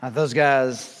Those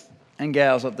guys and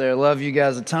gals up there, love you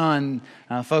guys a ton.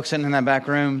 Folks sitting in that back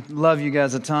room, love you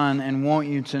guys a ton and want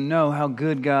you to know how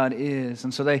good God is.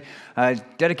 And so they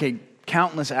dedicate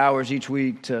countless hours each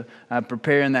week to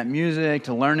preparing that music,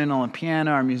 to learning on the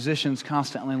piano. Our musicians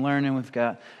constantly learning.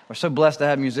 We're so blessed to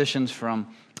have musicians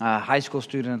from high school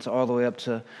students all the way up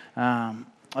to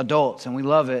adults, and we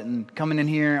love it. And coming in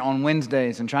here on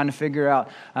Wednesdays and trying to figure out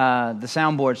the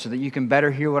soundboard so that you can better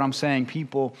hear what I'm saying.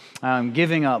 People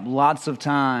giving up lots of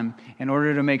time in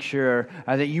order to make sure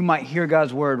that you might hear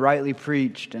God's word rightly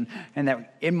preached, and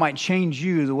that it might change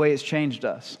you the way it's changed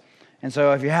us. And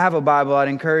so if you have a Bible, I'd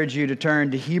encourage you to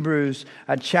turn to Hebrews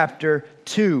chapter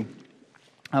 2.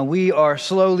 We are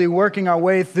slowly working our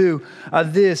way through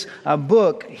this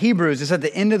book, Hebrews. It's at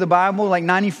the end of the Bible, like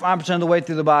 95% of the way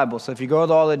through the Bible. So if you go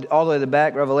all the way to the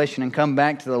back, Revelation, and come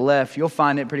back to the left, you'll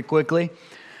find it pretty quickly.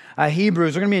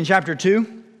 Hebrews, we're going to be in chapter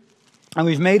 2. And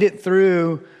we've made it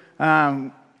through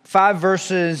 5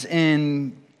 verses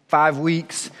in 5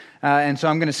 weeks. And so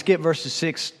I'm going to skip verses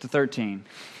 6 to 13.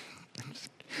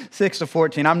 6 to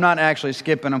 14. I'm not actually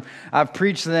skipping them. I've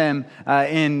preached them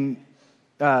in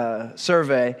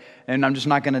survey, and I'm just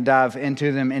not going to dive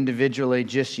into them individually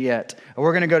just yet.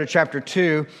 We're going to go to chapter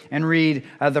 2 and read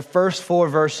the first 4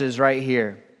 verses right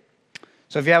here.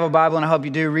 So if you have a Bible, and I hope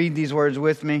you do, read these words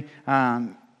with me.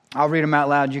 I'll read them out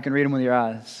loud. You can read them with your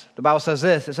eyes. The Bible says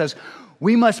this. It says,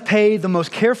 "We must pay the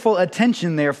most careful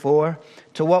attention, therefore,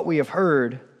 to what we have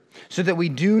heard, so that we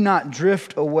do not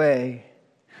drift away.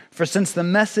 For since the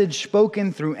message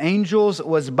spoken through angels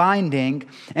was binding,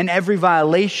 and every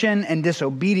violation and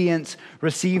disobedience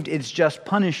received its just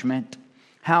punishment,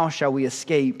 how shall we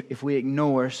escape if we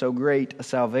ignore so great a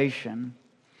salvation?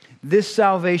 This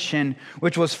salvation,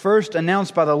 which was first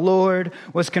announced by the Lord,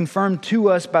 was confirmed to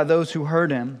us by those who heard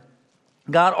him.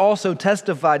 God also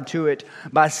testified to it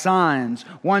by signs,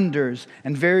 wonders,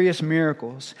 and various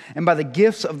miracles, and by the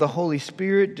gifts of the Holy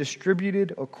Spirit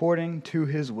distributed according to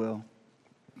his will.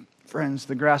 Friends,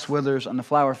 the grass withers and the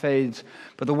flower fades,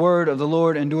 but the word of the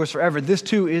Lord endures forever." This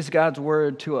too is God's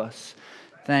word to us.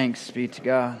 Thanks be to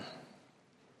God.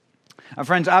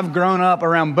 Friends, I've grown up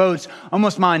around boats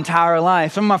almost my entire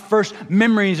life. Some of my first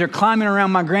memories are climbing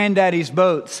around my granddaddy's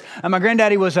boats. My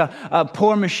granddaddy was a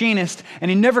poor machinist,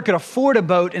 and he never could afford a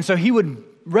boat, and so he would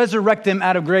resurrect them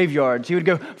out of graveyards. He would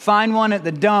go find one at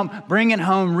the dump, bring it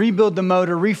home, rebuild the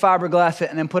motor, refiberglass it,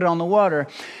 and then put it on the water.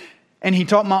 And he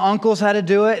taught my uncles how to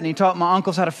do it, and he taught my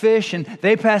uncles how to fish, and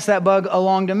they passed that bug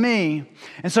along to me.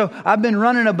 And so I've been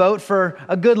running a boat for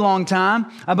a good long time,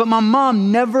 but my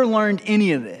mom never learned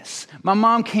any of this. My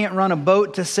mom can't run a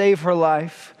boat to save her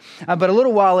life. But a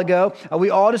little while ago,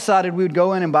 we all decided we would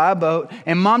go in and buy a boat,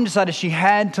 and Mom decided she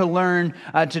had to learn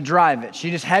to drive it. She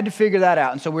just had to figure that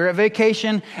out. And so we were at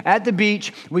vacation at the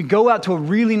beach. We go out to a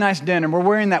really nice dinner. We're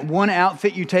wearing that one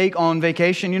outfit you take on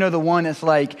vacation. You know, the one that's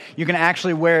like you can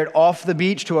actually wear it off the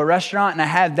beach to a restaurant. And I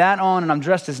had that on, and I'm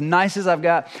dressed as nice as I've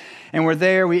got. And we're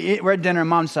there. We're at dinner, and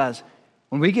Mom says,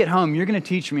 "When we get home, you're going to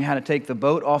teach me how to take the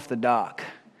boat off the dock."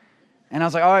 And I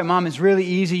was like, "All right, Mom, it's really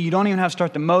easy. You don't even have to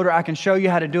start the motor. I can show you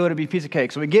how to do it. It'll be a piece of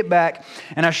cake." So we get back,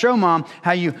 and I show Mom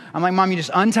I'm like, "Mom, you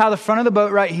just untie the front of the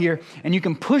boat right here, and you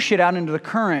can push it out into the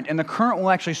current, and the current will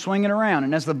actually swing it around.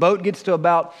 And as the boat gets to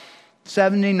about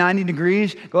 70, 90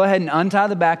 degrees, go ahead and untie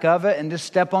the back of it and just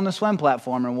step on the swim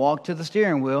platform and walk to the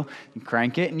steering wheel and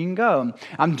crank it, and you can go."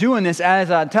 I'm doing this as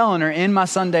I'm telling her in my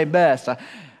Sunday best.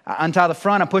 I untie the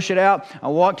front, I push it out, I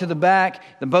walk to the back.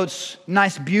 The boat's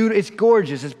nice, beautiful, it's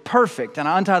gorgeous, it's perfect. And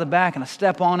I untie the back and I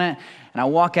step on it and I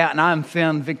walk out and I'm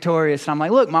feeling victorious. And I'm like,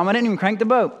 "Look, Mom, I didn't even crank the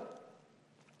boat.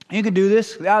 You can do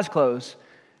this with the eyes closed."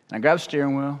 And I grab the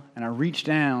steering wheel and I reach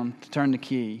down to turn the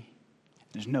key.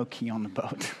 There's no key on the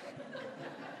boat.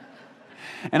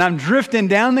 And I'm drifting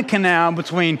down the canal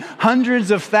between hundreds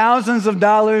of thousands of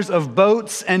dollars of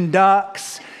boats and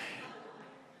docks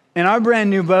in our brand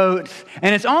new boat,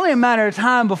 and it's only a matter of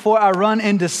time before I run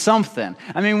into something.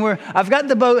 I mean, I've got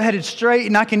the boat headed straight,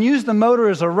 and I can use the motor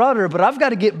as a rudder, but I've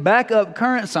got to get back up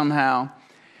current somehow.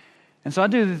 And so I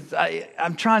do this.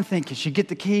 I'm trying to think, can she get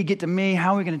the key, get to me?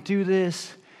 How are we going to do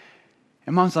this?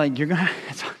 And Mom's like, "You're going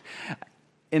to..."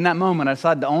 In that moment, I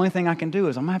decided the only thing I can do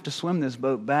is I'm going to have to swim this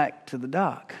boat back to the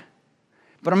dock.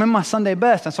 But I'm in my Sunday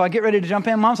best, and so I get ready to jump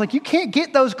in. Mom's like, "You can't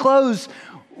get those clothes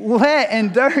wet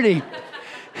and dirty."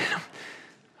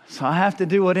 So I have to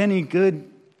do what any good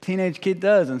teenage kid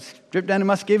does and strip down to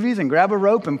my skivvies and grab a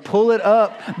rope and pull it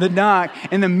up the dock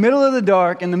in the middle of the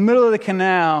dark, in the middle of the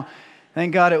canal.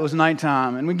 Thank God it was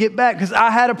nighttime. And we get back because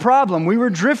I had a problem. We were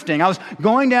drifting. I was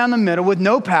going down the middle with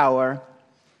no power.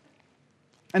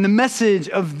 And the message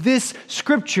of this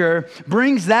scripture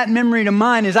brings that memory to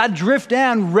mind as I drift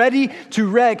down, ready to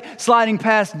wreck, sliding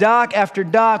past dock after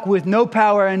dock with no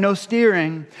power and no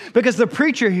steering. Because the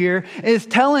preacher here is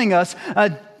telling us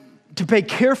to pay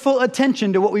careful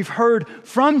attention to what we've heard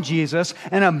from Jesus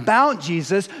and about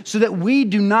Jesus so that we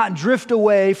do not drift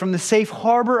away from the safe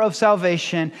harbor of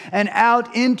salvation and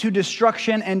out into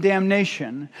destruction and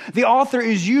damnation. The author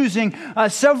is using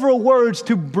several words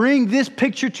to bring this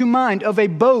picture to mind of a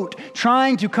boat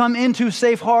trying to come into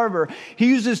safe harbor. He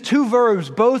uses two verbs,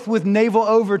 both with naval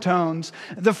overtones.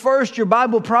 The first, your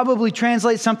Bible probably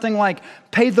translates something like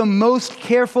pay the most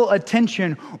careful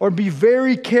attention or be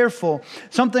very careful,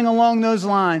 something along those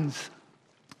lines.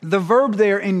 The verb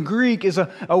there in Greek is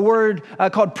a word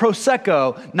called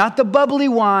prosecco, not the bubbly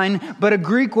wine, but a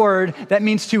Greek word that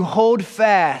means to hold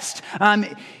fast.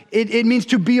 It means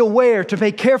to be aware, to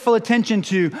pay careful attention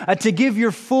to give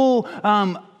your full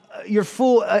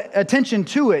attention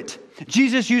to it.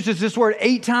 Jesus uses this word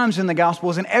 8 times in the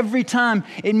Gospels, and every time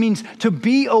it means to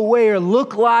be aware,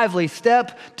 look lively,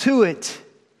 step to it.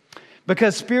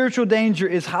 Because spiritual danger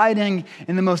is hiding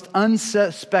in the most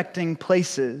unsuspecting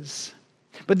places.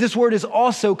 But this word is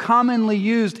also commonly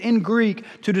used in Greek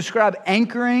to describe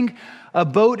anchoring a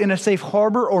boat in a safe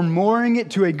harbor or mooring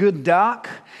it to a good dock.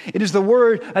 It is the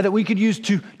word that we could use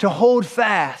to hold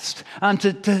fast,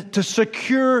 to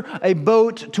secure a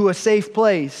boat to a safe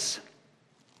place.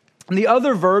 And the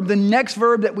other verb, the next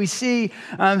verb that we see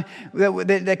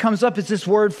that comes up is this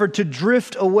word for to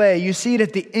drift away. You see it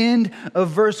at the end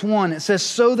of verse 1. It says,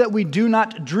 so that we do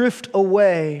not drift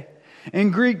away.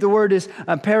 In Greek, the word is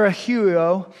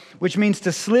parahuio, which means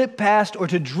to slip past or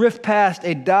to drift past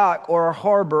a dock or a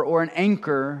harbor or an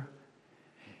anchor.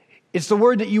 It's the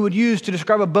word that you would use to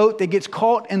describe a boat that gets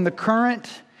caught in the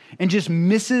current and just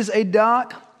misses a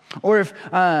dock, or if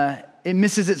it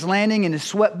misses its landing and is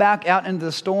swept back out into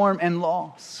the storm and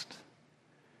lost.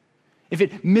 If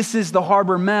it misses the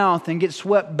harbor mouth and gets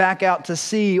swept back out to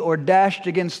sea or dashed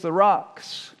against the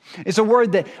rocks. It's a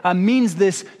word that means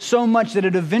this so much that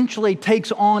it eventually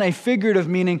takes on a figurative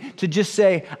meaning to just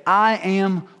say, I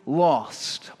am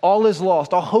lost. All is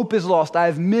lost. All hope is lost. I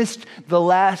have missed the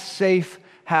last safe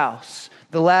house,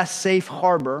 the last safe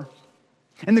harbor.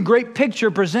 And the great picture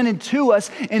presented to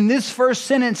us in this first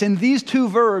sentence, in these two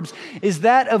verbs, is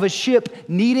that of a ship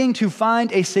needing to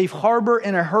find a safe harbor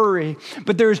in a hurry.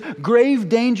 But there's grave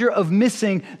danger of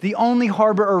missing the only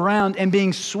harbor around and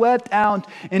being swept out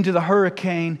into the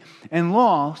hurricane and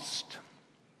lost.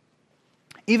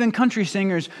 Even country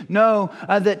singers know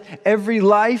that every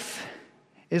life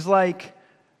is like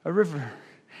a river.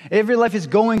 Every life is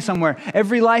going somewhere.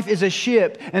 Every life is a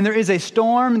ship, and there is a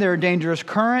storm, there are dangerous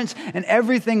currents, and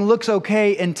everything looks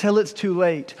okay until it's too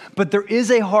late. But there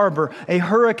is a harbor, a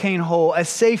hurricane hole, a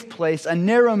safe place, a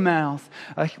narrow mouth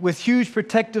with huge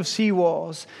protective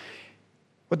seawalls,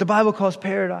 what the Bible calls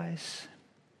paradise.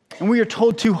 And we are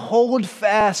told to hold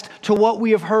fast to what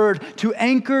we have heard, to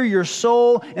anchor your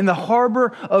soul in the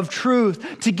harbor of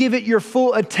truth, to give it your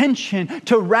full attention,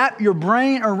 to wrap your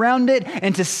brain around it,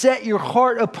 and to set your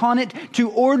heart upon it, to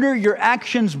order your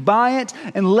actions by it,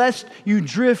 unless you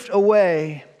drift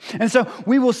away. And so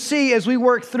we will see as we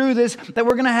work through this that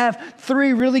we're going to have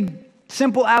 3 really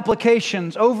simple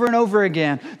applications over and over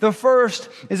again. The first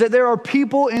is that there are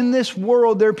people in this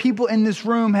world, there are people in this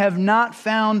room have not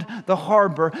found the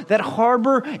harbor. That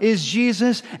harbor is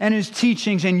Jesus and His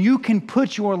teachings, and you can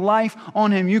put your life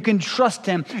on Him. You can trust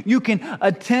Him. You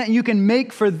can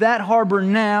make for that harbor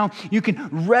now. You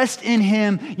can rest in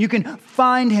Him. You can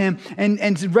find Him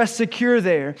and rest secure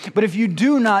there. But if you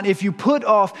do not, if you put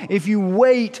off, if you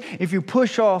wait, if you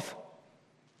push off,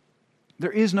 there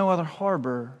is no other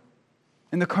harbor.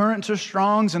 And the currents are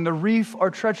strong, and the reef are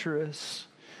treacherous,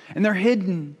 and they're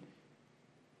hidden.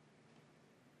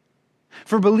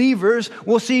 For believers,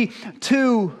 we'll see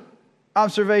 2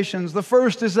 observations. The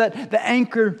first is that the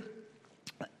anchor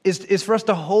is for us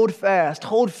to hold fast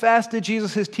to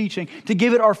Jesus' teaching, to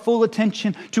give it our full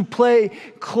attention, to pay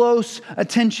close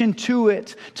attention to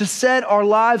it, to set our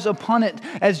lives upon it,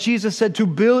 as Jesus said, to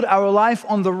build our life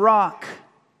on the rock.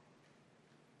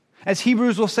 As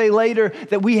Hebrews will say later,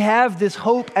 that we have this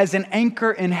hope as an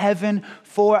anchor in heaven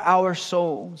for our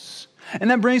souls. And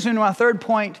that brings me to my third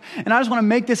point. And I just want to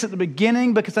make this at the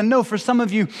beginning because I know for some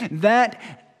of you, that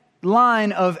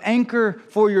line of anchor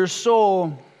for your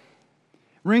soul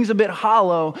rings a bit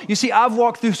hollow. You see, I've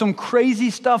walked through some crazy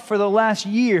stuff for the last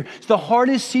year. It's the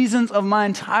hardest seasons of my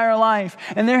entire life.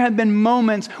 And there have been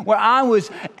moments where I was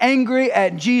angry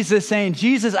at Jesus, saying,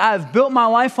 Jesus, I have built my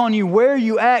life on you. Where are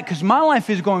you at? Because my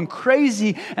life is going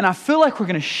crazy and I feel like we're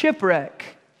going to shipwreck.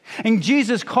 And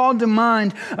Jesus called to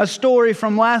mind a story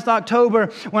from last October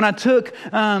when I took,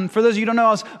 for those of you who don't know,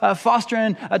 I was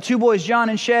fostering two boys, John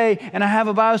and Shay, and I have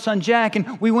a bio son, Jack,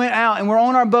 and we went out and we're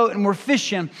on our boat and we're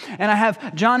fishing, and I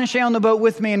have John and Shay on the boat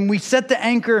with me, and we set the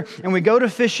anchor and we go to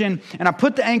fishing, and I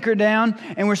put the anchor down,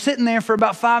 and we're sitting there for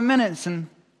about 5 minutes, and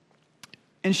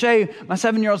Shay, my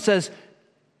 7-year-old, says,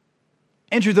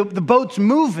 Andrew, the boat's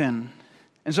moving.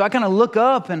 And so I kind of look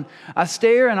up and I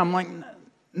stare, and I'm like,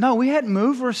 no, we hadn't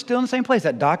moved. We're still in the same place.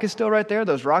 That dock is still right there.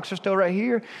 Those rocks are still right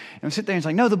here. And we sit there and it's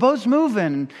like, no, the boat's moving.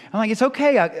 And I'm like, it's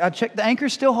okay. I checked the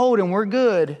anchor's still holding. We're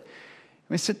good. And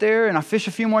we sit there and I fish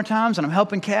a few more times and I'm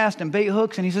helping cast and bait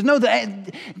hooks. And he says, no,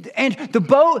 the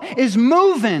boat is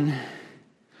moving.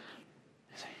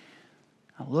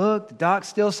 I look, the dock's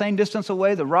still same distance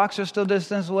away. The rocks are still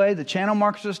distance away. The channel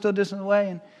markers are still distance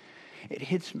away. And it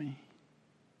hits me.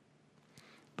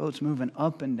 Boat's moving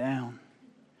up and down.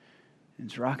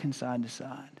 It's rocking side to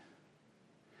side.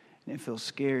 And it feels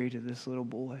scary to this little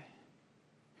boy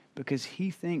because he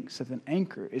thinks that an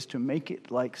anchor is to make it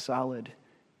like solid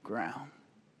ground.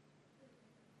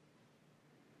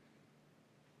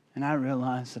 And I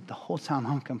realized that the whole time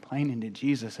I'm complaining to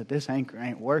Jesus that this anchor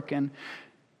ain't working,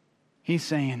 he's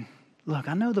saying, look,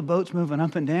 I know the boat's moving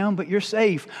up and down, but you're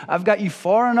safe. I've got you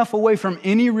far enough away from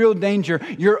any real danger.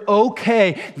 You're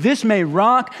okay. This may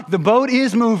rock. The boat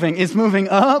is moving. It's moving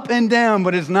up and down,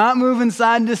 but it's not moving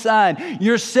side to side.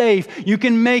 You're safe. You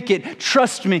can make it.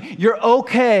 Trust me. You're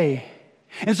okay.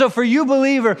 And so for you,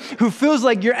 believer, who feels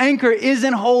like your anchor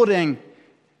isn't holding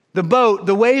the boat,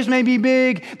 the waves may be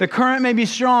big, the current may be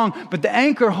strong, but the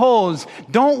anchor holds.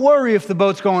 Don't worry if the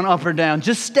boat's going up or down.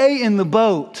 Just stay in the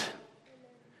boat.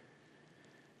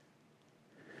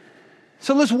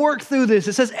 So let's work through this.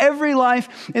 It says every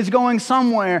life is going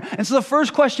somewhere. And so the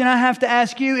first question I have to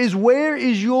ask you is, where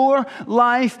is your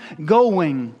life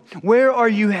going? Where are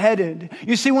you headed?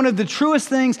 You see, one of the truest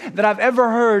things that I've ever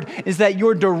heard is that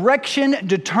your direction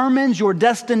determines your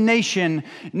destination,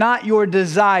 not your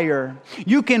desire.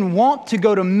 You can want to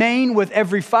go to Maine with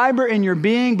every fiber in your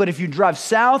being, but if you drive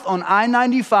south on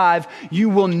I-95, you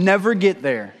will never get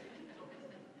there.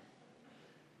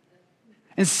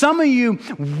 And some of you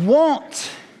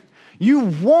want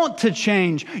to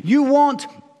change. You want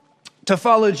to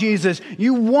follow Jesus.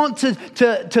 You want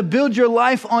to build your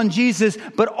life on Jesus,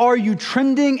 but are you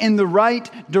trending in the right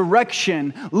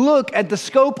direction? Look at the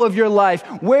scope of your life.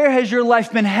 Where has your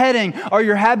life been heading? Are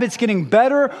your habits getting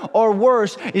better or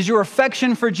worse? Is your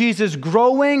affection for Jesus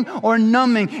growing or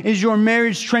numbing? Is your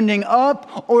marriage trending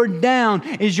up or down?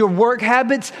 Is your work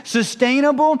habits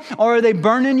sustainable, or are they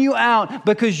burning you out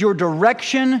because your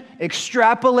direction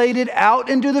extrapolated out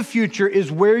into the future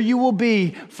is where you will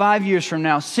be 5 years from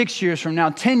now, 6 years from now,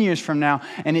 10 years from now,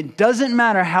 and it doesn't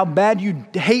matter how bad you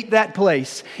hate that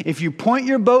place. If you point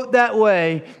your boat that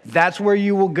way, that's where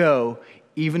you will go,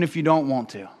 even if you don't want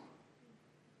to.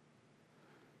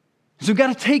 So we've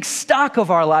got to take stock of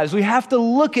our lives. We have to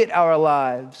look at our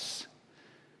lives.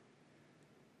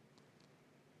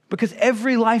 Because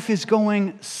every life is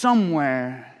going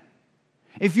somewhere.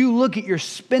 If you look at your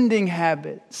spending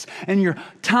habits and your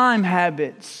time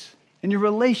habits and your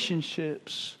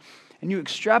relationships, and you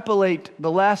extrapolate the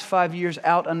last 5 years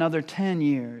out another 10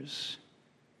 years,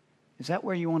 is that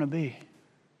where you want to be?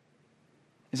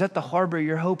 Is that the harbor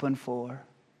you're hoping for?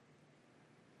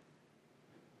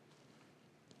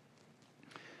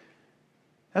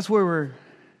 That's where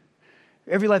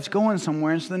every life's going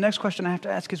somewhere. And so the next question I have to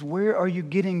ask is, where are you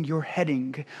getting your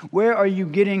heading? Where are you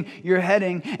getting your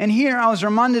heading? And here I was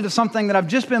reminded of something that I've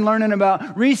just been learning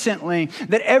about recently,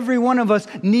 that every one of us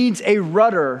needs a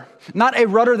rudder. Not a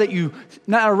rudder that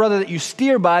you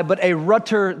steer by, but a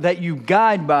rudder that you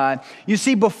guide by. You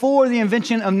see, before the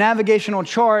invention of navigational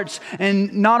charts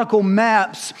and nautical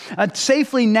maps,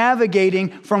 safely navigating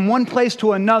from one place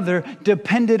to another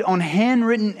depended on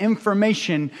handwritten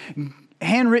information,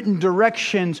 handwritten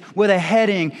directions with a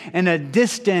heading and a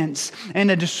distance and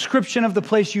a description of the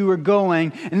place you were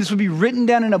going. And this would be written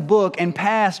down in a book and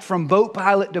passed from boat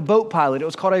pilot to boat pilot. It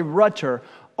was called a rudder,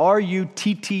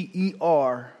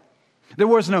 R-U-T-T-E-R. There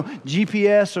was no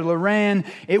GPS or Loran.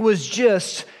 It was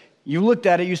just, you looked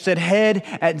at it, you said head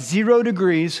at 0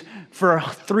 degrees for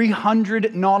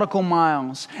 300 nautical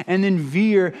miles, and then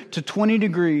veer to 20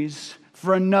 degrees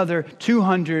for another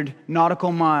 200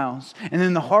 nautical miles. And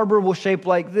then the harbor will shape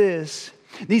like this.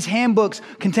 These handbooks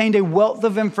contained a wealth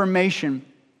of information.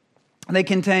 They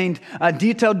contained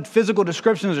detailed physical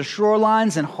descriptions of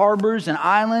shorelines and harbors and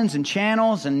islands and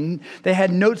channels, and they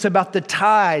had notes about the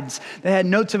tides. They had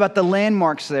notes about the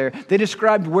landmarks there. They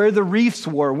described where the reefs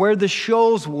were, where the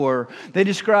shoals were. They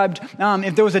described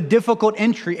if there was a difficult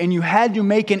entry and you had to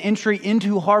make an entry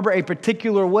into harbor a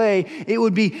particular way, it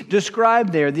would be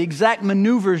described there. The exact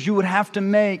maneuvers you would have to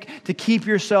make to keep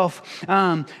yourself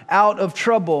out of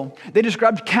trouble. They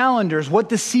described calendars, what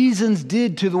the seasons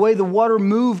did to the way the water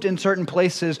moved in certain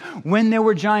places when there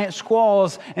were giant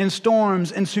squalls and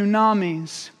storms and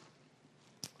tsunamis.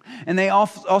 And they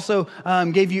also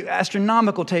gave you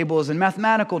astronomical tables and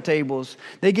mathematical tables.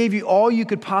 They gave you all you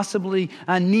could possibly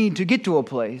need to get to a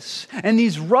place. And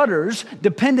these rudders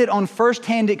depended on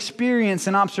firsthand experience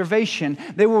and observation.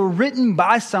 They were written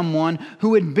by someone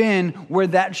who had been where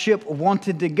that ship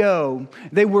wanted to go.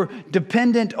 They were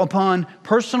dependent upon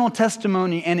personal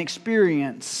testimony and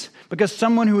experience, because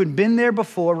someone who had been there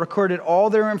before recorded all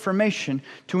their information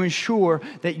to ensure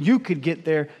that you could get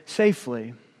there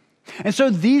safely. And so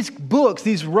these books,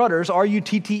 these rudders,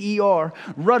 R-U-T-T-E-R,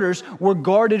 rudders, were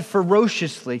guarded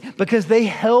ferociously because they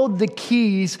held the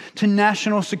keys to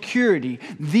national security.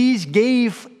 These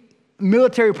gave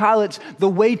military pilots the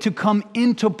way to come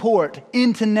into port,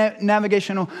 into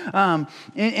navigational,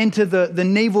 into the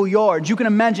naval yards. You can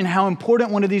imagine how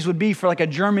important one of these would be for like a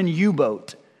German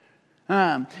U-boat.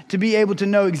 To be able to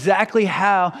know exactly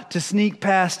how to sneak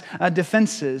past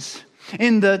defenses.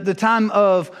 In the time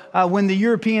of when the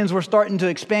Europeans were starting to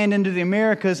expand into the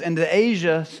Americas and to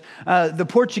Asia, the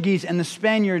Portuguese and the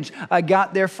Spaniards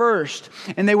got there first.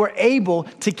 And they were able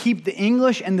to keep the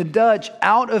English and the Dutch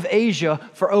out of Asia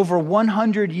for over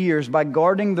 100 years by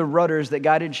guarding the rudders that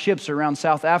guided ships around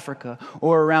South Africa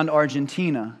or around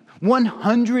Argentina.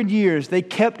 100 years they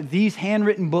kept these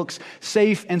handwritten books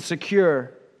safe and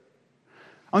secure.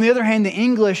 On the other hand, the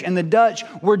English and the Dutch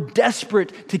were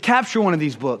desperate to capture one of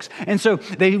these books. And so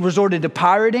they resorted to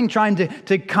pirating, trying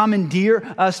to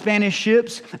commandeer Spanish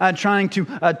ships, trying to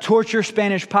torture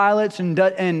Spanish pilots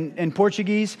and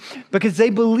Portuguese, because they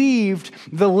believed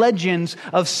the legends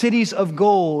of cities of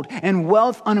gold and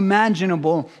wealth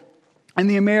unimaginable in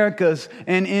the Americas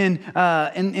and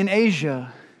in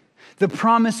Asia. The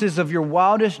promises of your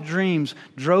wildest dreams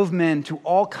drove men to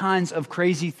all kinds of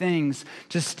crazy things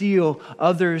to steal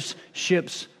others'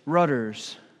 ships'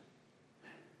 rudders.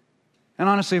 And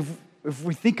honestly, if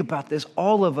we think about this,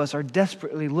 all of us are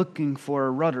desperately looking for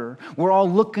a rudder. We're all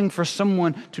looking for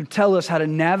someone to tell us how to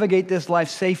navigate this life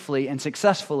safely and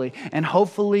successfully and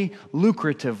hopefully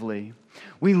lucratively.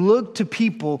 We look to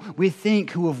people we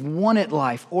think who have won at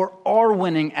life or are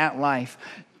winning at life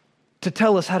to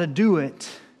tell us how to do it.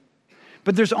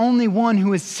 But there's only one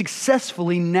who has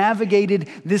successfully navigated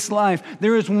this life.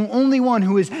 There is only one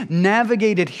who has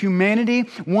navigated humanity,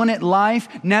 won at life,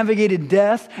 navigated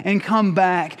death, and come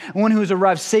back. One who has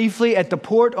arrived safely at the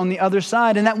port on the other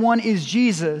side. And that one is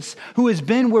Jesus, who has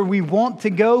been where we want to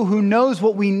go, who knows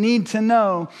what we need to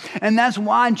know. And that's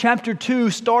why chapter 2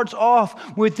 starts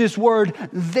off with this word,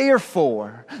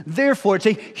 therefore. Therefore, it's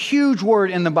a huge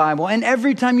word in the Bible. And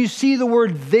every time you see the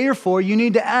word therefore, you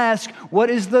need to ask,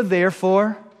 what is the therefore?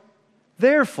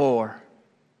 Therefore.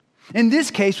 In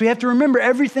this case, we have to remember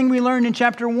everything we learned in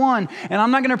chapter 1. And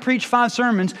I'm not going to preach 5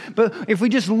 sermons, but if we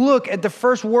just look at the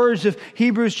first words of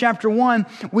Hebrews chapter 1,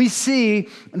 we see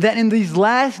that in these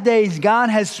last days, God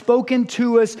has spoken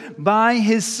to us by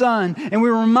His Son. And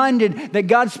we're reminded that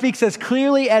God speaks as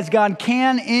clearly as God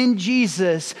can in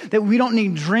Jesus, that we don't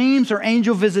need dreams or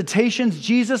angel visitations.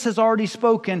 Jesus has already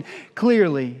spoken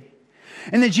clearly.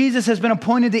 And that Jesus has been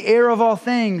appointed the heir of all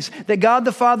things, that God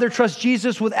the Father trusts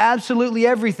Jesus with absolutely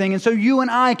everything. And so you and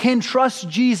I can trust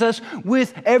Jesus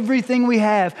with everything we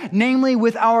have, namely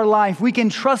with our life. We can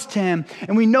trust Him,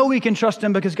 and we know we can trust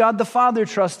Him because God the Father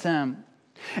trusts Him.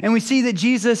 And we see that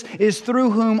Jesus is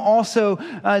through whom also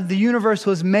the universe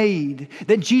was made.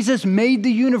 That Jesus made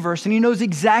the universe and He knows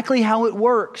exactly how it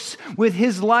works. With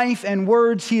His life and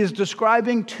words, He is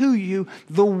describing to you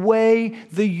the way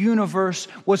the universe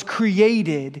was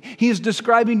created. He is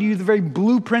describing to you the very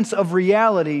blueprints of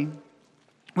reality.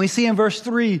 We see in verse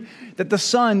 3 that the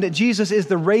Son, that Jesus is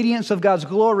the radiance of God's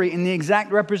glory and the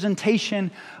exact representation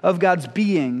of God's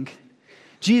being.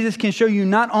 Jesus can show you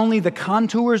not only the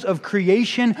contours of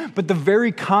creation, but the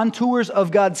very contours of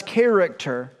God's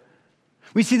character.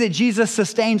 We see that Jesus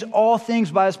sustains all things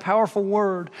by His powerful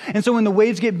word. And so when the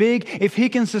waves get big, if He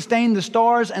can sustain the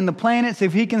stars and the planets,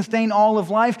 if He can sustain all of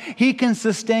life, He can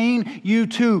sustain you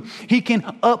too. He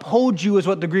can uphold you is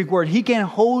what the Greek word. He can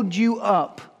hold you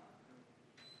up.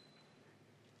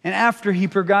 And after he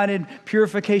provided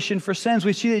purification for sins,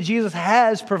 we see that Jesus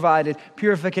has provided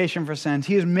purification for sins.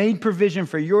 He has made provision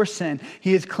for your sin.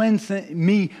 He has cleansed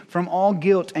me from all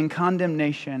guilt and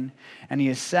condemnation. And he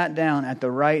has sat down at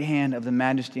the right hand of the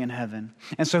Majesty in heaven.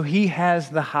 And so he has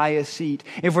the highest seat.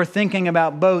 If we're thinking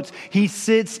about boats, he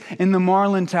sits in the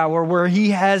Marlin Tower where he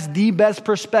has the best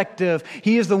perspective.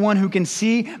 He is the one who can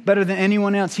see better than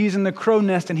anyone else. He's in the crow's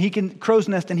nest and he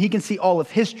can see all of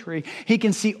history. He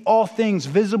can see all things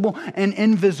visible and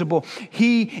invisible.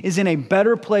 He is in a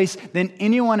better place than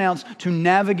anyone else to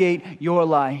navigate your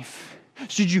life.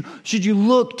 Should you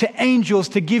look to angels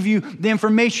to give you the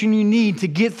information you need to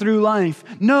get through life?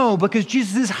 No, because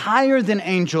Jesus is higher than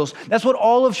angels. That's what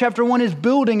all of chapter 1 is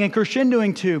building and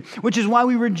crescendoing to, which is why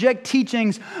we reject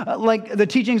teachings like the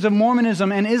teachings of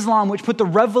Mormonism and Islam, which put the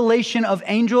revelation of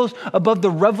angels above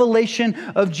the revelation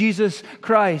of Jesus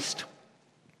Christ.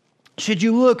 Should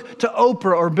you look to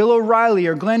Oprah or Bill O'Reilly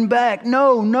or Glenn Beck?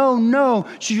 No.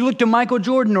 Should you look to Michael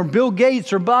Jordan or Bill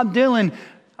Gates or Bob Dylan?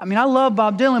 I mean, I love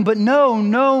Bob Dylan, but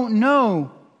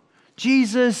no.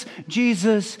 Jesus.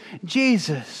 Jesus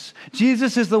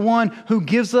is the one who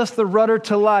gives us the rudder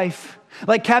to life.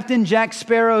 Like Captain Jack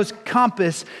Sparrow's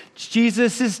compass,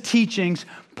 Jesus' teachings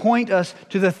point us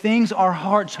to the things our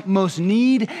hearts most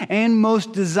need and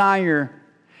most desire.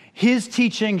 His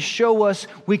teachings show us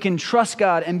we can trust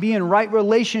God and be in right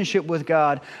relationship with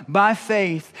God by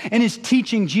faith. In his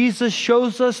teaching, Jesus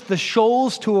shows us the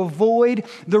shoals to avoid,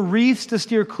 the reefs to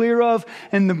steer clear of,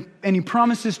 and he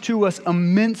promises to us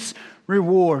immense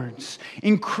rewards,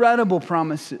 incredible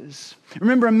promises.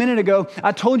 Remember a minute ago,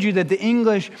 I told you that the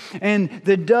English and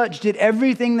the Dutch did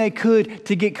everything they could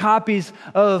to get copies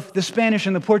of the Spanish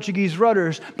and the Portuguese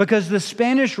rudders because the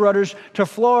Spanish rudders to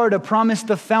Florida promised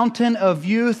the fountain of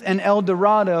youth and El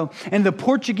Dorado, and the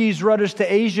Portuguese rudders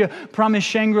to Asia promised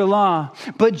Shangri-La.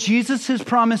 But Jesus'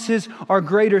 promises are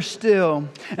greater still,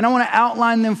 and I want to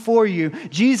outline them for you.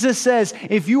 Jesus says,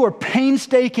 if you are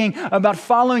painstaking about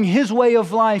following his way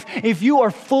of life, if you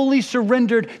are fully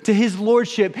surrendered to his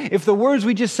lordship, if the words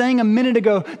we just sang a minute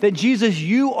ago, that Jesus,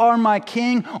 you are my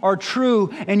king, are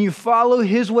true, and you follow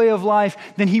his way of life,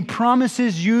 then he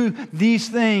promises you these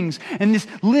things. And this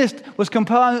list was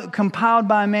compiled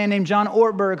by a man named John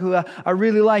Ortberg, who I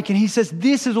really like. And he says,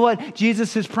 this is what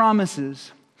Jesus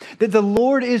promises. That the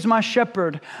Lord is my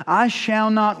shepherd, I shall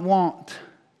not want.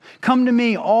 Come to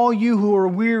me, all you who are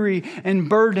weary and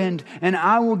burdened, and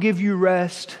I will give you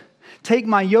rest. Take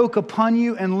my yoke upon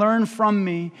you and learn from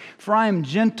me, for I am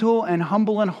gentle and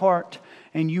humble in heart,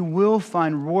 and you will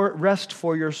find rest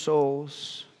for your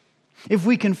souls. If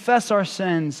we confess our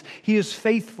sins, he is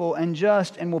faithful and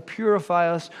just and will purify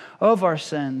us of our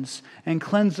sins and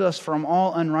cleanse us from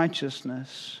all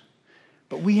unrighteousness.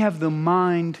 But we have the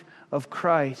mind of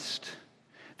Christ.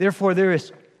 Therefore, there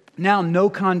is now no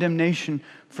condemnation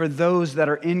for those that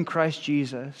are in Christ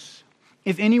Jesus.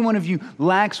 If any one of you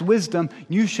lacks wisdom,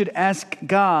 you should ask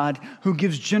God, who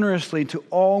gives generously to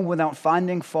all without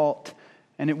finding fault,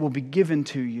 and it will be given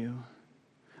to you.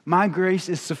 My grace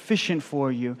is sufficient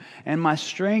for you, and my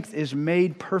strength is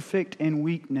made perfect in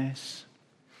weakness.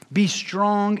 Be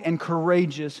strong and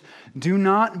courageous. Do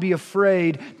not be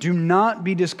afraid. Do not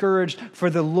be discouraged,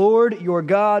 for the Lord your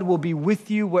God will be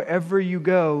with you wherever you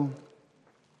go.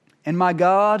 And my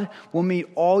God will meet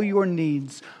all your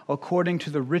needs according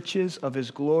to the riches of his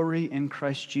glory in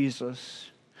Christ Jesus.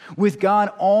 With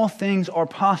God, all things are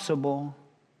possible.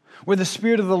 Where the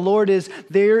Spirit of the Lord is,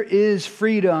 there is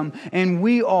freedom. And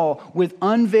we all, with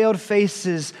unveiled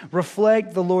faces,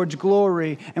 reflect the Lord's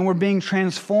glory. And we're being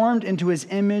transformed into his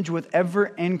image with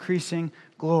ever-increasing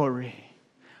glory.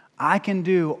 I can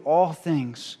do all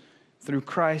things through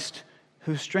Christ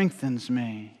who strengthens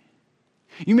me.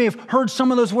 You may have heard some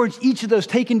of those words, each of those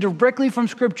taken directly from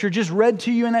Scripture, just read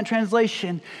to you in that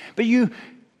translation. But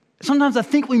sometimes I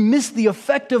think we miss the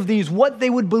effect of these, what they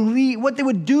would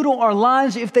do to our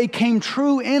lives if they came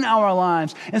true in our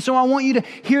lives. And so I want you to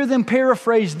hear them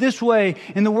paraphrased this way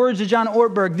in the words of John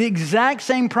Ortberg, the exact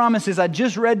same promises I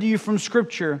just read to you from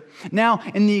Scripture, now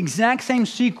in the exact same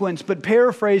sequence, but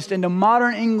paraphrased into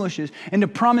modern English, into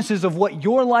promises of what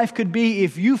your life could be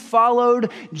if you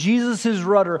followed Jesus'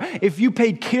 rudder, if you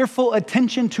paid careful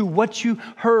attention to what you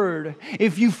heard,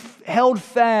 if you held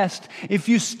fast, if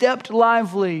you stepped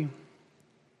lively.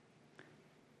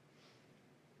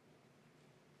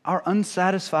 Our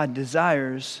unsatisfied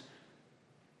desires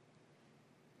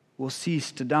will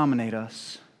cease to dominate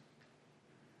us.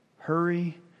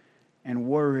 Hurry and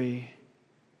worry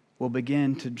will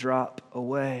begin to drop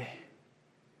away.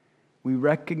 We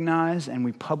recognize and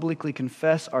we publicly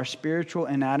confess our spiritual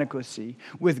inadequacy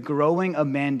with growing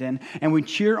abandon, and we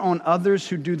cheer on others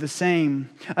who do the same.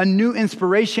 A new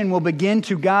inspiration will begin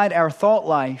to guide our thought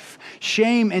life.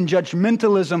 Shame and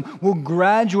judgmentalism will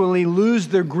gradually lose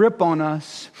their grip on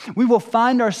us. We will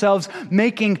find ourselves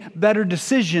making better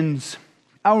decisions.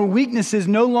 Our weaknesses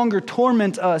no longer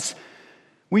torment us.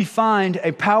 We find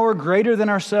a power greater than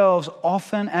ourselves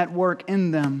often at work in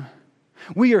them.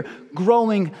 We are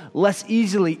growing less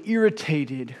easily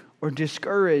irritated or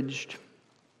discouraged.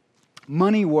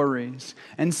 Money worries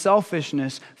and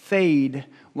selfishness fade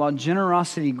while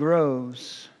generosity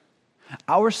grows.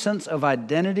 Our sense of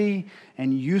identity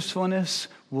and usefulness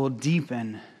will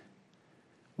deepen.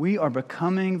 We are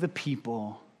becoming the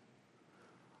people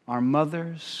our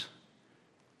mothers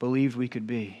believed we could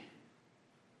be.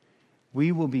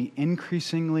 We will be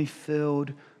increasingly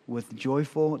filled with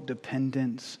joyful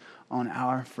dependence on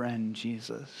our friend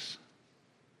Jesus.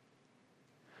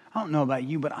 I don't know about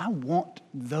you, but I want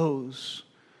those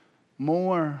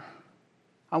more.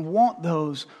 I want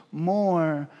those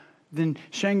more than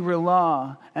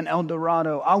Shangri-La and El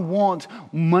Dorado. I want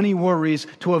money worries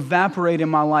to evaporate in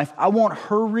my life. I want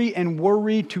hurry and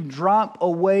worry to drop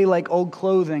away like old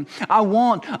clothing. I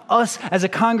want us as a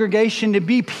congregation to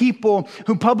be people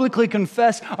who publicly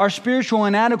confess our spiritual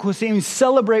inadequacy and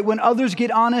celebrate when others get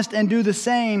honest and do the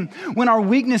same. When our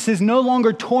weaknesses no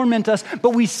longer torment us,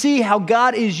 but we see how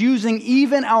God is using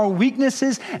even our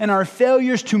weaknesses and our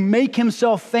failures to make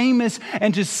himself famous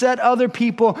and to set other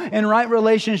people in right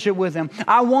relationship with him.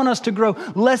 I want us to grow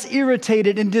less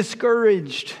irritated and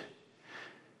discouraged.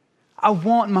 I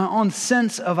want my own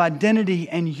sense of identity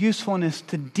and usefulness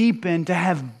to deepen, to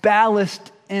have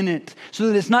ballast in it, so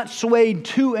that it's not swayed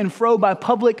to and fro by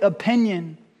public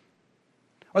opinion,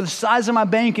 or the size of my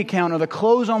bank account, or the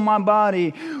clothes on my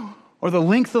body, or the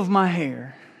length of my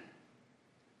hair.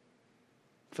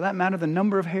 For that matter, the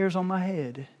number of hairs on my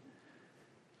head.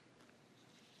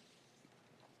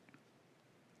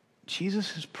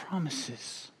 Jesus'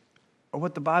 promises are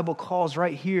what the Bible calls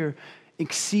right here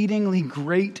exceedingly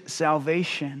great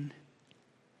salvation.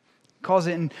 It calls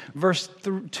it in verse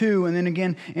 2 and then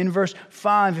again in verse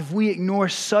 5. If we ignore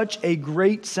such a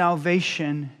great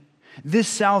salvation,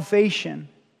 this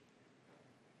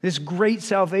great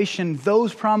salvation,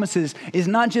 those promises is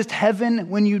not just heaven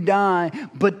when you die,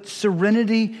 but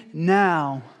serenity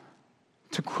now.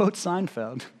 To quote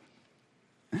Seinfeld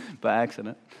by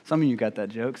accident. Some of you got that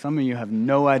joke. Some of you have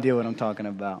no idea what I'm talking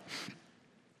about.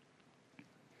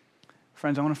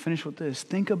 Friends, I want to finish with this.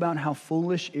 Think about how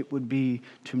foolish it would be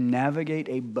to navigate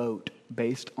a boat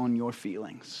based on your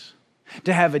feelings.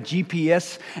 To have a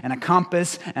GPS and a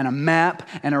compass and a map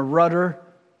and a rudder,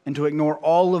 and to ignore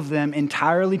all of them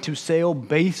entirely to sail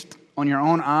based on your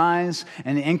own eyes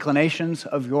and the inclinations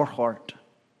of your heart.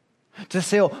 To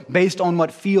sail based on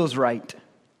what feels right.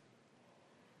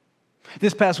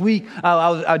 This past week,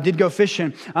 I did go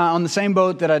fishing on the same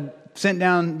boat that I sent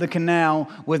down the canal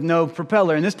with no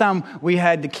propeller. And this time we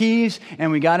had the keys and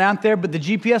we got out there, but the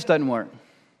GPS doesn't work.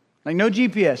 Like no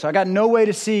GPS. So I got no way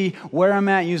to see where I'm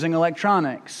at using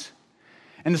electronics.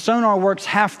 And the sonar works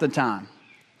half the time.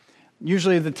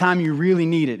 Usually the time you really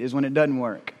need it is when it doesn't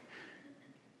work.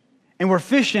 And we're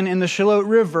fishing in the Charlotte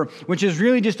River, which is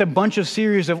really just a bunch of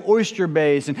series of oyster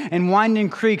bays and winding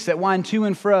creeks that wind to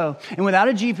and fro. And without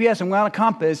a GPS and without a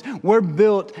compass,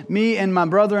 me and my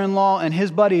brother-in-law and his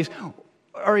buddies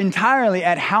are entirely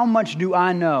at how much do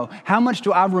I know? How much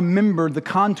do I remember the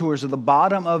contours of the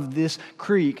bottom of this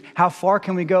creek? How far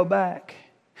can we go back?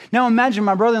 Now imagine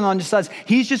my brother-in-law decides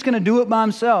he's just going to do it by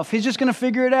himself. He's just going to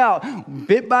figure it out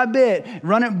bit by bit,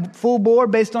 run it full bore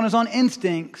based on his own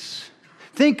instincts.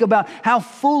 Think about how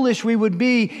foolish we would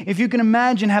be if you can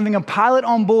imagine having a pilot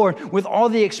on board with all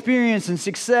the experience and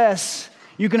success.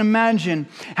 You can imagine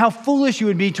how foolish you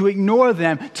would be to ignore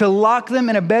them, to lock them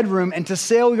in a bedroom, and to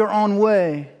sail your own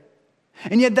way.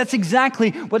 And yet that's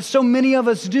exactly what so many of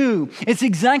us do. It's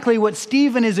exactly what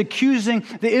Stephen is accusing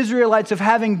the Israelites of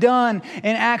having done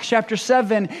in Acts chapter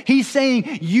 7. He's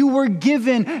saying you were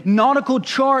given nautical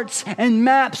charts and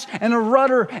maps and a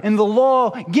rudder and the law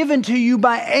given to you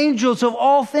by angels of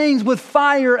all things with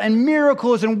fire and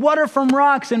miracles and water from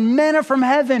rocks and manna from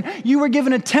heaven. You were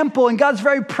given a temple and God's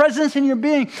very presence in your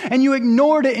being, and you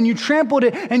ignored it and you trampled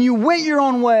it and you went your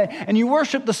own way and you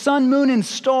worshiped the sun, moon, and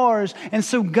stars. And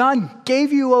so God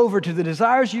gave you over to the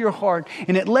desires of your heart,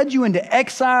 and it led you into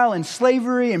exile and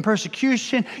slavery and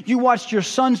persecution. You watched your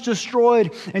sons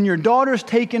destroyed and your daughters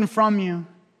taken from you.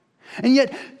 And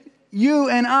yet, you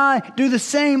and I do the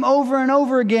same over and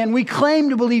over again. We claim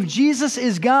to believe Jesus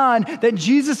is God, that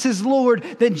Jesus is Lord,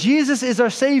 that Jesus is our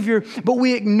Savior, but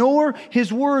we ignore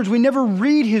His words. We never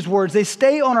read His words. They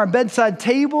stay on our bedside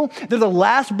table. They're the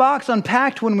last box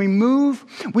unpacked when we move.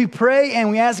 We pray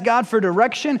and we ask God for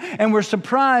direction, and we're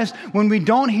surprised when we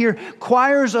don't hear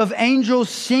choirs of angels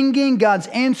singing God's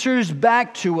answers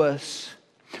back to us.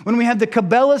 When we have the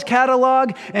Cabela's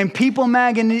catalog and People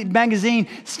magazine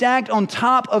stacked on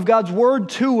top of God's word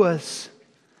to us.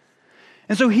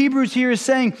 And so Hebrews here is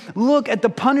saying, look at the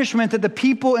punishment that the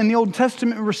people in the Old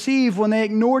Testament received when they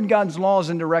ignored God's laws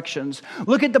and directions.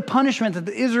 Look at the punishment that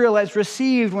the Israelites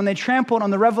received when they trampled on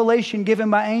the revelation given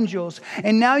by angels.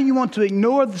 And now you want to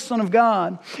ignore the Son of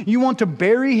God. You want to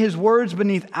bury His words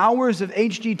beneath hours of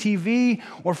HGTV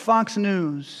or Fox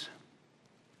News.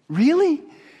 Really?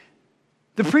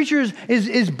 The preacher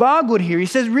is boggled here. He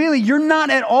says, really, you're not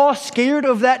at all scared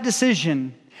of that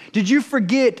decision. Did you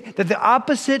forget that the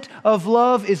opposite of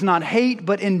love is not hate,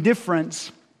 but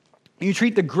indifference? You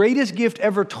treat the greatest gift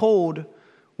ever told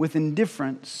with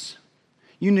indifference.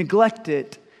 You neglect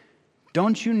it.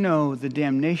 Don't you know the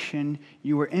damnation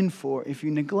you are in for if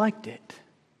you neglect it?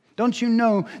 Don't you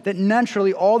know that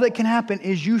naturally all that can happen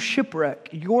is you shipwreck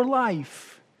your life?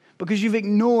 Because you've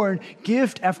ignored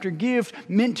gift after gift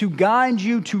meant to guide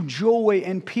you to joy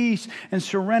and peace and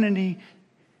serenity.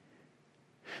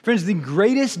 Friends, the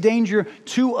greatest danger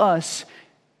to us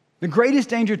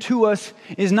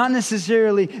is not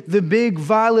necessarily the big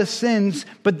vilest sins,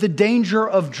 but the danger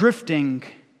of drifting,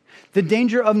 the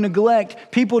danger of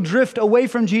neglect. People drift away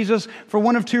from Jesus for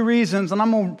one of two reasons, and I'm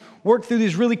going to work through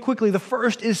these really quickly. The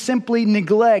first is simply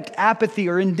neglect, apathy,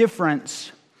 or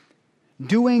indifference,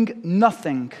 doing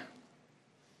nothing.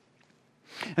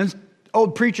 And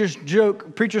old preacher's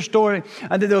story,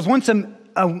 that there was once an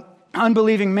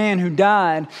unbelieving man who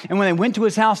died, and when they went to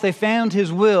his house, they found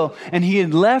his will, and he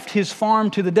had left his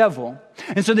farm to the devil.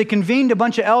 And so they convened a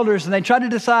bunch of elders, and they tried to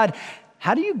decide,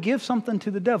 how do you give something to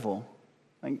the devil?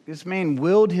 Like, this man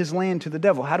willed his land to the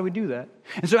devil. How do we do that?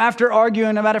 And so after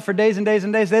arguing about it for days and days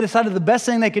and days, they decided the best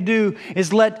thing they could do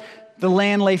is let the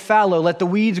land lay fallow, let the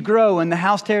weeds grow and the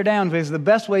house tear down, because the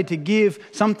best way to give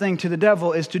something to the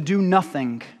devil is to do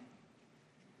nothing.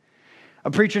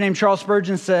 A preacher named Charles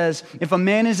Spurgeon says, if a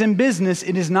man is in business,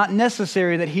 it is not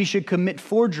necessary that he should commit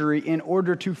forgery in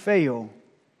order to fail.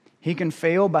 He can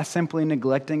fail by simply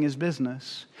neglecting his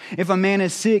business. If a man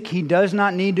is sick, he does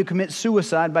not need to commit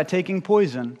suicide by taking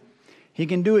poison. He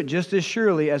can do it just as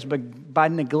surely as by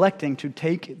neglecting to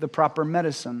take the proper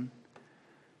medicine.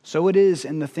 So it is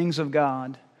in the things of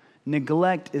God.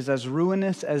 Neglect is as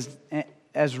ruinous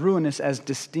as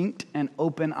distinct and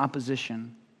open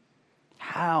opposition.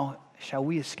 How shall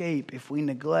we escape if we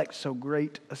neglect so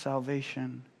great a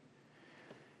salvation?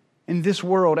 In this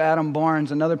world, Adam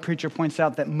Barnes, another preacher, points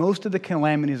out that most of the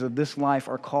calamities of this life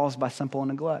are caused by simple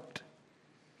neglect.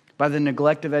 By the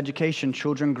neglect of education,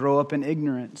 children grow up in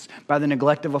ignorance. By the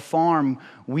neglect of a farm,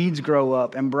 weeds grow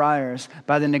up and briars.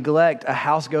 By the neglect, a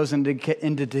house goes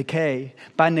into decay.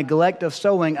 By neglect of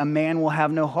sowing, a man will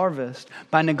have no harvest.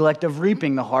 By neglect of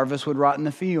reaping, the harvest would rot in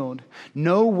the field.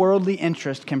 No worldly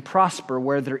interest can prosper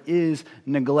where there is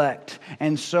neglect.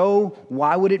 And so,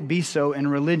 why would it be so in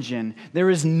religion? There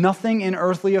is nothing in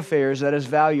earthly affairs that is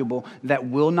valuable that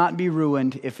will not be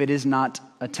ruined if it is not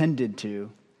attended to.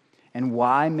 And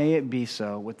why may it be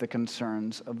so with the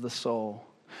concerns of the soul?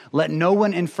 Let no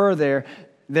one infer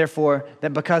therefore,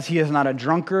 that because he is not a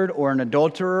drunkard or an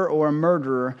adulterer or a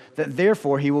murderer, that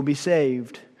therefore he will be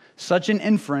saved. Such an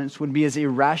inference would be as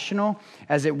irrational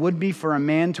as it would be for a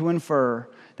man to infer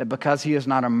that because he is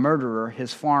not a murderer,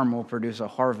 his farm will produce a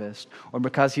harvest, or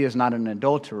because he is not an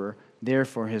adulterer,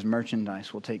 therefore his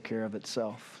merchandise will take care of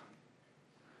itself.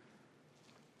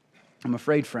 I'm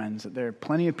afraid, friends, that there are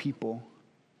plenty of people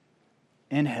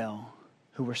in hell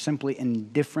who were simply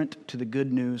indifferent to the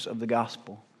good news of the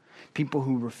gospel. People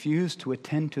who refused to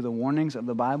attend to the warnings of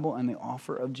the Bible and the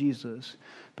offer of Jesus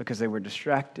because they were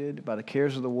distracted by the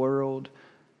cares of the world,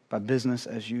 by business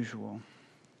as usual.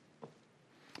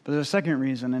 But there's a second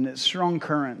reason, and it's strong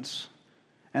currents.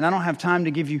 And I don't have time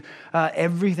to give you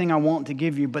everything I want to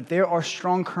give you, but there are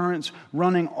strong currents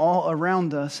running all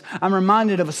around us. I'm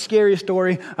reminded of a scary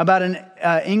story about an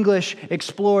English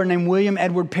explorer named William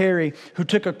Edward Parry, who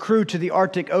took a crew to the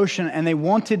Arctic Ocean, and they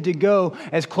wanted to go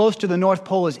as close to the North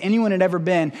Pole as anyone had ever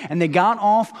been. And they got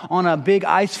off on a big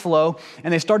ice floe,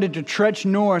 and they started to trudge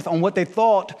north on what they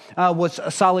thought was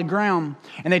a solid ground.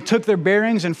 And they took their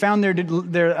bearings and found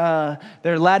their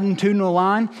latitudinal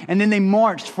line, and then they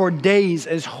marched for days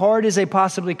as hard as they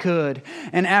possibly could.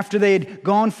 And after they had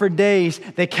gone for days,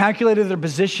 they calculated their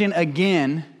position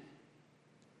again,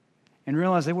 and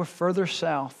realized they were further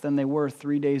south than they were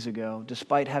 3 days ago,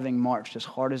 despite having marched as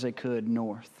hard as they could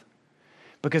north,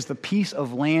 because the piece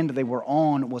of land they were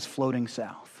on was floating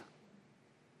south.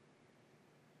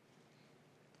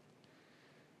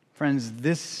 Friends,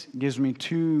 this gives me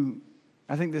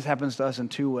I think this happens to us in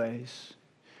two ways.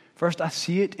 First, I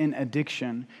see it in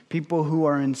addiction. People who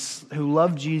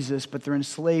love Jesus, but they're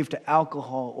enslaved to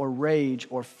alcohol or rage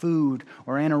or food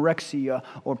or anorexia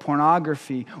or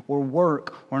pornography or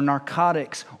work or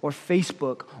narcotics or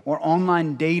Facebook or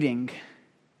online dating.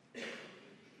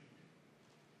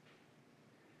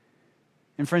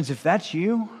 And friends, if that's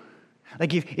you,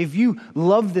 like if you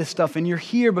love this stuff and you're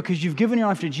here because you've given your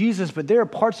life to Jesus, but there are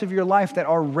parts of your life that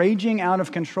are raging out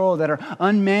of control, that are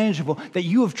unmanageable, that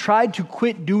you have tried to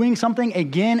quit doing something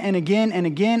again and again and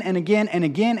again and again and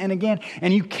again and again,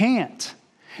 and you can't,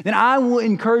 then I will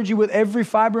encourage you with every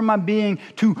fiber of my being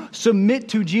to submit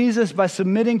to Jesus by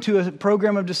submitting to a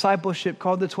program of discipleship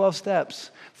called the 12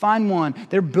 Steps. Find one.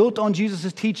 They're built on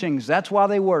Jesus' teachings. That's why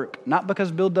they work. Not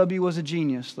because Bill W. was a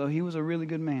genius, though he was a really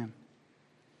good man.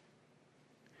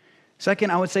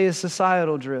 Second, I would say is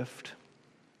societal drift.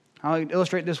 I'll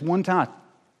illustrate this one time,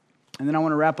 and then I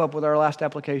want to wrap up with our last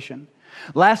application.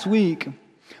 Last week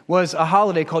was a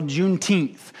holiday called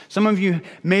Juneteenth. Some of you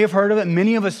may have heard of it.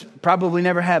 Many of us probably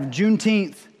never have.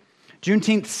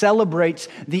 Juneteenth celebrates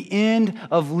the end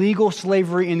of legal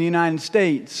slavery in the United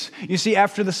States. You see,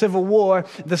 after the Civil War,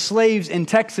 the slaves in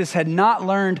Texas had not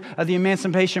learned of the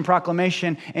Emancipation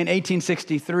Proclamation in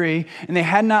 1863, and they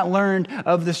had not learned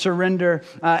of the surrender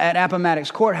at Appomattox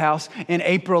Courthouse in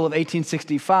April of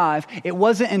 1865. It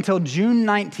wasn't until June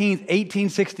 19th,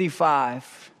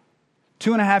 1865,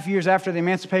 2.5 years after the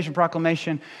Emancipation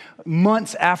Proclamation,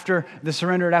 months after the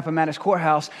surrender at Appomattox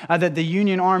Courthouse, that the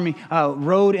Union Army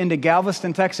rode into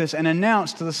Galveston, Texas, and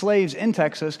announced to the slaves in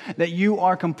Texas that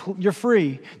you're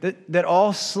free, that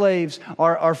all slaves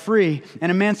are free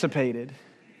and emancipated.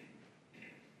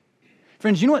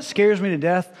 Friends, you know what scares me to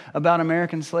death about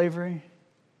American slavery?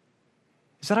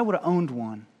 Is that I would have owned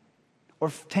one,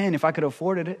 or 10 if I could have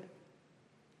afforded it,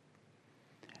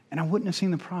 and I wouldn't have seen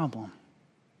the problem.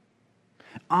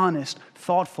 Honest,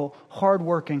 thoughtful,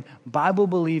 hardworking,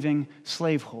 Bible-believing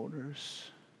slaveholders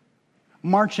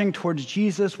marching towards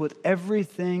Jesus with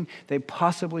everything they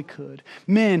possibly could.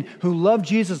 Men who love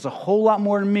Jesus a whole lot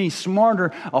more than me,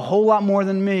 smarter a whole lot more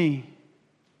than me,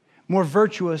 more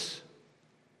virtuous,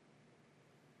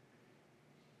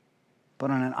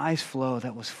 but on an ice floe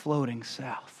that was floating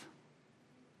south.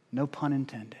 No pun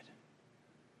intended.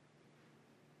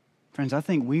 Friends, I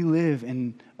think we live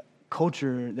in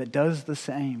culture that does the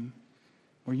same,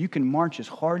 where you can march as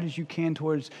hard as you can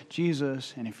towards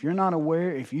Jesus, and if you're not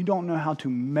aware, if you don't know how to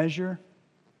measure,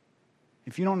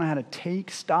 if you don't know how to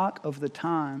take stock of the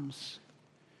times,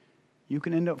 you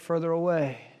can end up further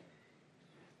away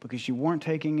because you weren't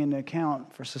taking into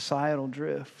account for societal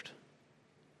drift.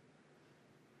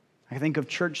 I think of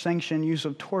church-sanctioned use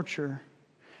of torture,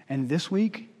 and this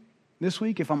week,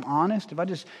 if I'm honest, if I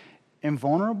just am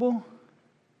vulnerable,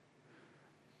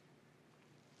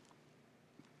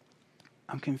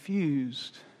 I'm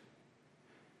confused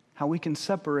how we can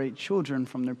separate children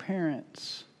from their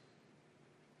parents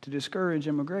to discourage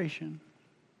immigration.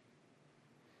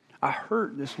 I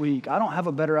hurt this week. I don't have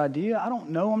a better idea. I don't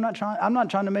know. I'm not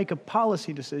trying to make a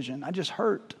policy decision. I just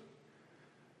hurt.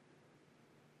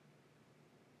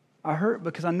 I hurt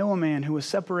because I know a man who was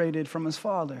separated from his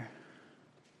father.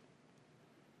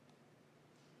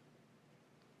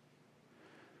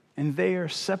 And there,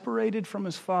 separated from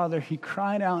his father, he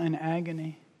cried out in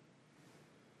agony,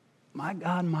 my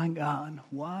God,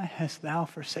 why hast thou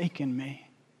forsaken me?"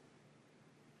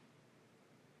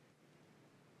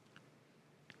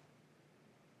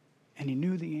 And he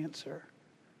knew the answer.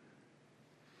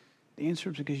 The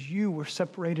answer is because you were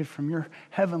separated from your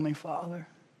heavenly Father.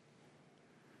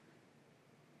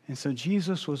 And so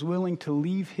Jesus was willing to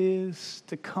leave his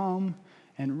to come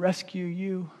and rescue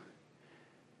you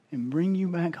and bring you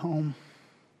back home.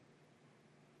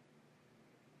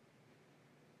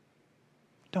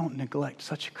 Don't neglect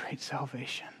such a great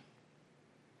salvation.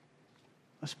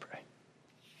 Let's pray.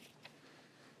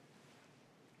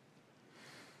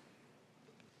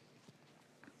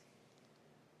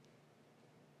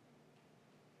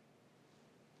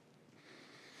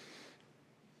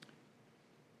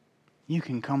 You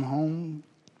can come home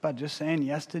by just saying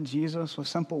yes to Jesus with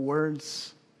simple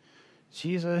words.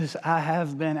 Jesus, I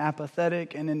have been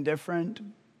apathetic and indifferent,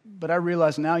 but I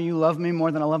realize now you love me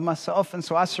more than I love myself, and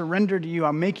so I surrender to you.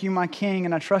 I make you my king,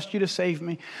 and I trust you to save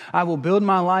me. I will build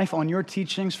my life on your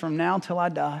teachings from now till I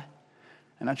die,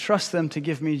 and I trust them to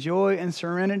give me joy and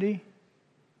serenity,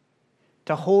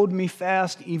 to hold me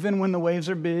fast even when the waves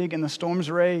are big and the storms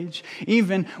rage,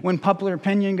 even when popular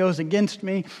opinion goes against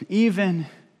me, even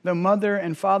though mother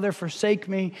and father forsake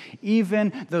me,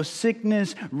 even though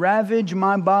sickness ravage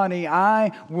my body,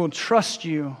 I will trust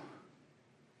you.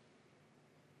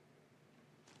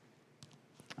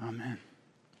 Amen.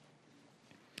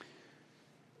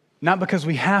 Not because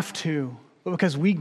we have to, but because we